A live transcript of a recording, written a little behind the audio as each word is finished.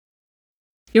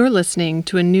You're listening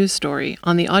to a news story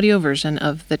on the audio version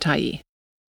of The Tyee.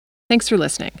 Thanks for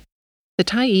listening. The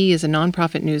Tyee is a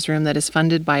nonprofit newsroom that is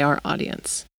funded by our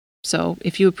audience. So,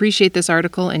 if you appreciate this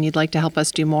article and you'd like to help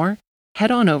us do more,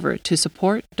 head on over to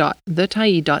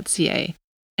support.thetyee.ca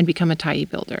and become a Tyee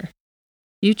builder.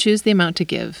 You choose the amount to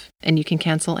give, and you can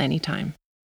cancel anytime.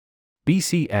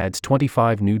 BC adds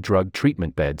 25 new drug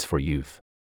treatment beds for youth.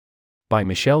 By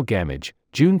Michelle Gamage,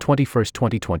 June 21,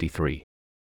 2023.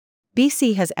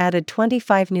 BC has added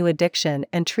 25 new addiction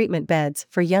and treatment beds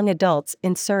for young adults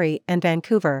in Surrey and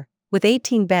Vancouver, with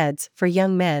 18 beds for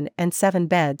young men and 7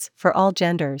 beds for all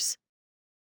genders.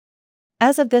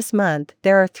 As of this month,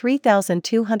 there are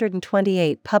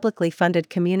 3,228 publicly funded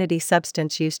community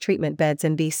substance use treatment beds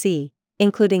in BC,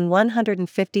 including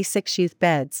 156 youth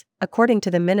beds, according to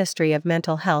the Ministry of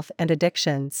Mental Health and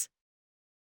Addictions.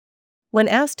 When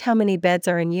asked how many beds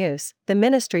are in use, the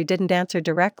ministry didn't answer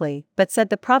directly, but said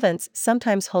the province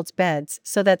sometimes holds beds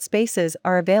so that spaces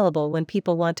are available when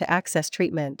people want to access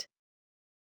treatment.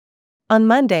 On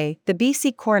Monday, the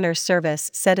BC Coroner's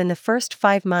Service said in the first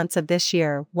 5 months of this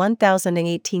year,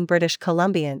 1,018 British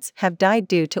Columbians have died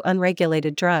due to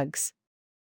unregulated drugs.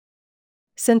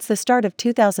 Since the start of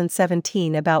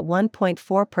 2017, about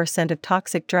 1.4% of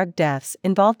toxic drug deaths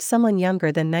involved someone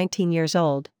younger than 19 years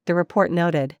old, the report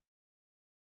noted.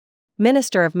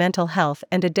 Minister of Mental Health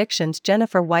and Addictions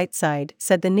Jennifer Whiteside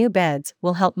said the new beds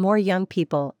will help more young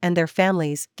people and their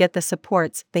families get the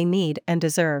supports they need and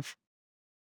deserve.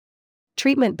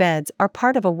 Treatment beds are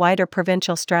part of a wider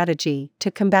provincial strategy to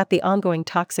combat the ongoing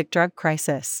toxic drug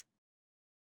crisis.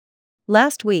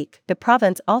 Last week, the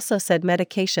province also said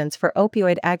medications for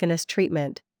opioid agonist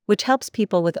treatment, which helps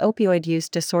people with opioid use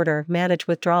disorder manage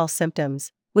withdrawal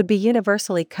symptoms, would be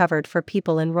universally covered for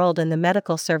people enrolled in the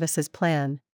Medical Services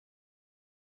Plan.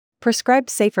 Prescribed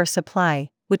Safer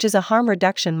Supply, which is a harm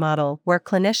reduction model where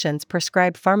clinicians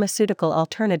prescribe pharmaceutical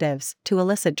alternatives to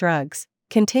illicit drugs,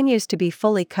 continues to be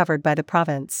fully covered by the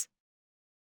province.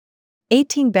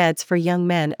 18 beds for young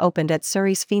men opened at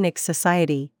Surrey's Phoenix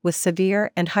Society with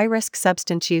severe and high-risk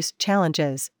substance use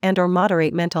challenges and/or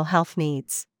moderate mental health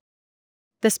needs.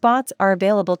 The spots are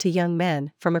available to young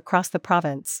men from across the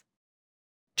province.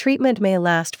 Treatment may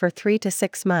last for 3 to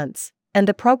 6 months, and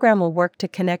the program will work to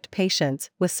connect patients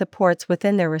with supports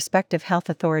within their respective health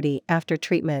authority after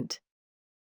treatment.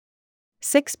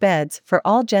 6 beds for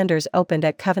all genders opened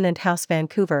at Covenant House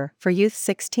Vancouver for youth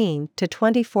 16 to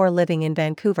 24 living in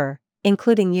Vancouver,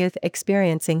 including youth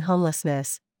experiencing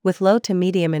homelessness, with low to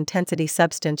medium intensity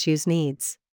substance use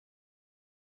needs.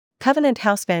 Covenant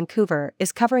House Vancouver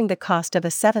is covering the cost of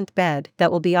a 7th bed that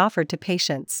will be offered to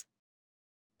patients.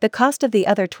 The cost of the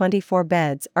other 24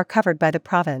 beds are covered by the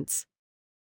province.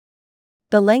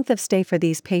 The length of stay for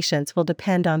these patients will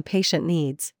depend on patient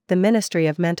needs, the Ministry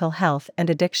of Mental Health and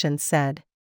Addictions said.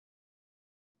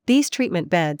 These treatment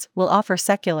beds will offer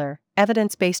secular,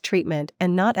 evidence-based treatment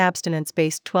and not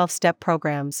abstinence-based 12-step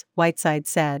programs, Whiteside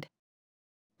said.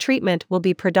 Treatment will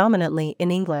be predominantly in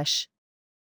English.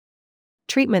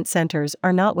 Treatment centers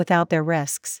are not without their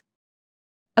risks.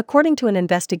 According to an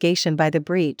investigation by The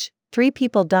Breach, 3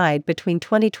 people died between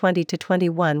 2020 to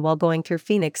 21 while going through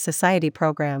Phoenix Society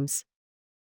programs.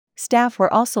 Staff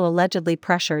were also allegedly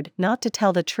pressured not to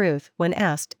tell the truth when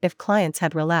asked if clients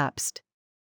had relapsed.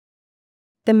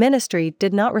 The ministry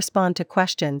did not respond to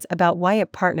questions about why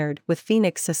it partnered with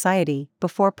Phoenix Society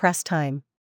before press time.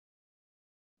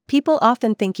 People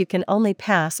often think you can only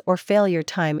pass or fail your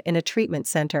time in a treatment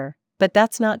center, but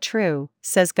that's not true,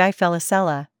 says Guy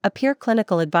Felicella, a peer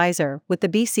clinical advisor with the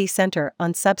BC Centre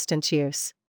on Substance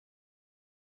Use.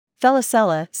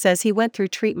 Felicella says he went through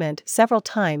treatment several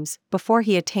times before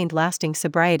he attained lasting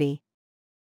sobriety.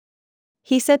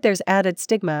 He said there's added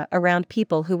stigma around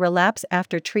people who relapse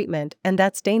after treatment, and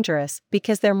that's dangerous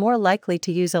because they're more likely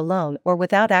to use alone or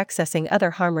without accessing other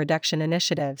harm reduction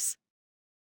initiatives.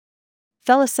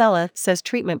 Felicella says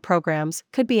treatment programs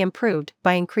could be improved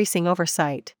by increasing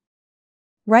oversight.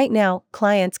 Right now,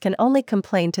 clients can only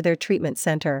complain to their treatment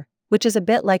center, which is a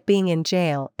bit like being in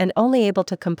jail and only able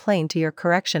to complain to your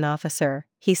correction officer,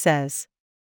 he says.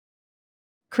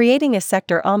 Creating a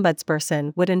sector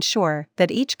ombudsperson would ensure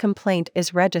that each complaint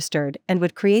is registered and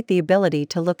would create the ability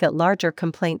to look at larger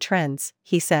complaint trends,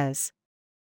 he says.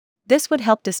 This would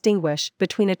help distinguish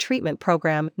between a treatment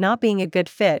program not being a good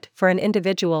fit for an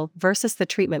individual versus the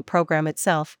treatment program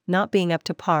itself not being up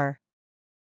to par.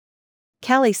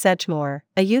 Callie Sedgmore,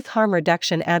 a youth harm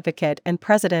reduction advocate and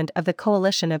president of the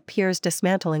Coalition of Peers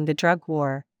Dismantling the Drug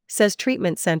War, says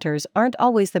treatment centers aren't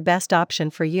always the best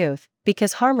option for youth,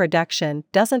 because harm reduction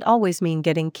doesn't always mean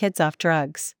getting kids off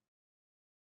drugs.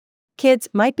 Kids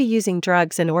might be using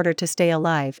drugs in order to stay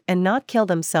alive and not kill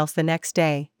themselves the next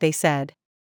day, they said.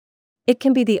 It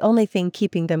can be the only thing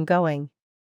keeping them going.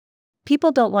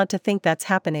 People don't want to think that's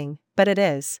happening, but it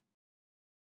is.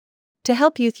 To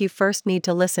help youth, you first need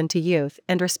to listen to youth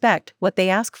and respect what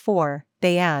they ask for,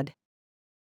 they add.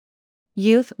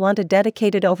 Youth want a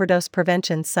dedicated overdose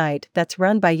prevention site that's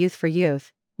run by Youth for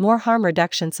Youth, more harm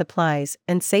reduction supplies,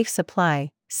 and safe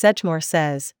supply, Sedgmore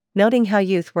says, noting how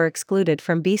youth were excluded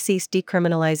from BC's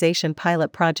decriminalization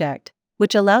pilot project,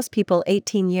 which allows people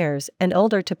 18 years and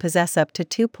older to possess up to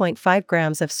 2.5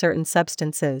 grams of certain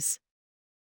substances.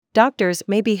 Doctors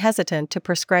may be hesitant to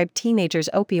prescribe teenagers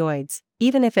opioids,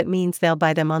 even if it means they'll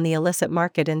buy them on the illicit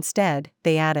market instead,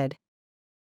 they added.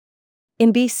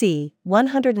 In BC,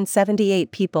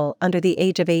 178 people under the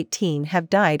age of 18 have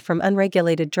died from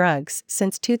unregulated drugs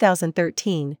since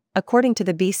 2013, according to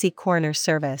the BC Coroner's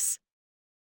Service.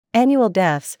 Annual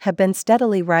deaths have been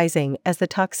steadily rising as the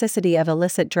toxicity of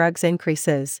illicit drugs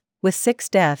increases, with 6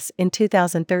 deaths in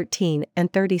 2013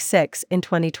 and 36 in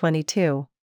 2022.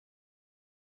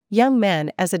 Young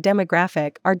men as a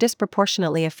demographic are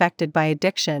disproportionately affected by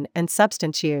addiction and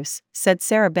substance use, said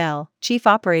Sarah Bell, Chief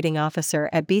Operating Officer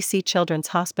at BC Children's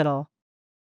Hospital.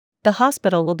 The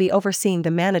hospital will be overseeing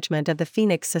the management of the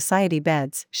Phoenix Society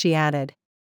beds, she added.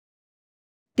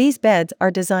 These beds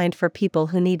are designed for people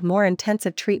who need more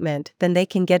intensive treatment than they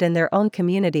can get in their own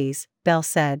communities, Bell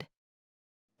said.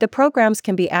 The programs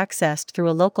can be accessed through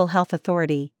a local health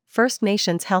authority, First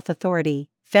Nations Health Authority,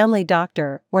 family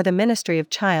doctor, or the Ministry of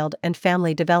Child and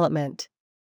Family Development.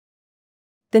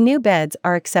 The new beds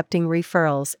are accepting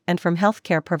referrals and from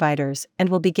healthcare providers and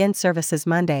will begin services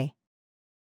Monday.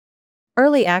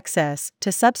 Early access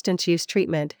to substance use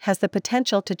treatment has the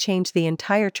potential to change the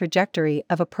entire trajectory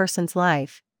of a person's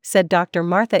life, said Dr.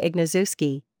 Martha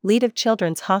Ignazuski, lead of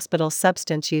Children's Hospital's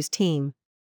substance use team.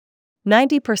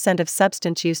 90% of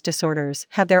substance use disorders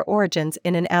have their origins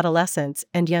in an adolescence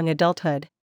and young adulthood.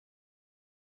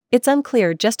 It's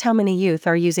unclear just how many youth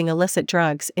are using illicit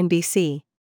drugs in BC.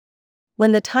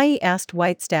 When the Tyee asked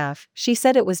White staff, she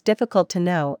said it was difficult to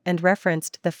know and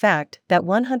referenced the fact that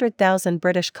 100,000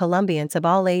 British Columbians of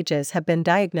all ages have been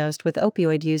diagnosed with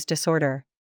opioid use disorder.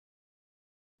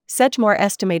 Sedgmore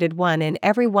estimated 1 in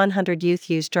every 100 youth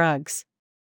use drugs.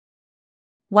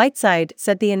 Whiteside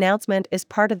said the announcement is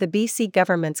part of the BC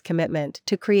government's commitment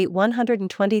to create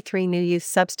 123 new youth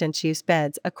substance use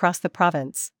beds across the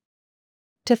province.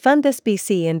 To fund this,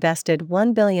 BC invested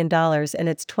 $1 billion in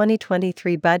its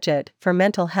 2023 budget for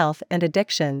mental health and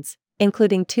addictions,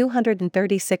 including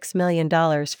 $236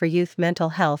 million for youth mental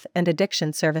health and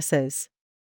addiction services.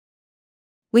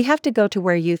 We have to go to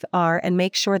where youth are and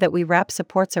make sure that we wrap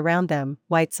supports around them,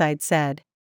 Whiteside said.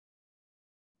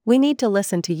 We need to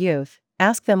listen to youth,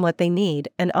 ask them what they need,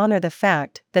 and honor the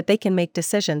fact that they can make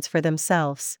decisions for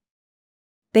themselves.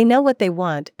 They know what they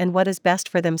want and what is best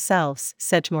for themselves,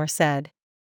 Sedgmore said.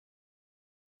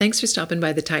 Thanks for stopping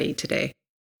by the Tyee today.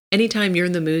 Anytime you're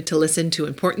in the mood to listen to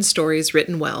important stories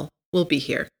written well, we'll be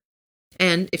here.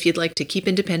 And if you'd like to keep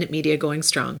independent media going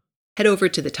strong, head over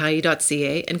to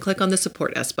thetyee.ca and click on the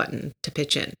Support Us button to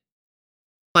pitch in.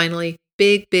 Finally,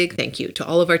 big thank you to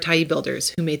all of our Tyee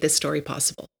builders who made this story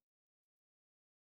possible.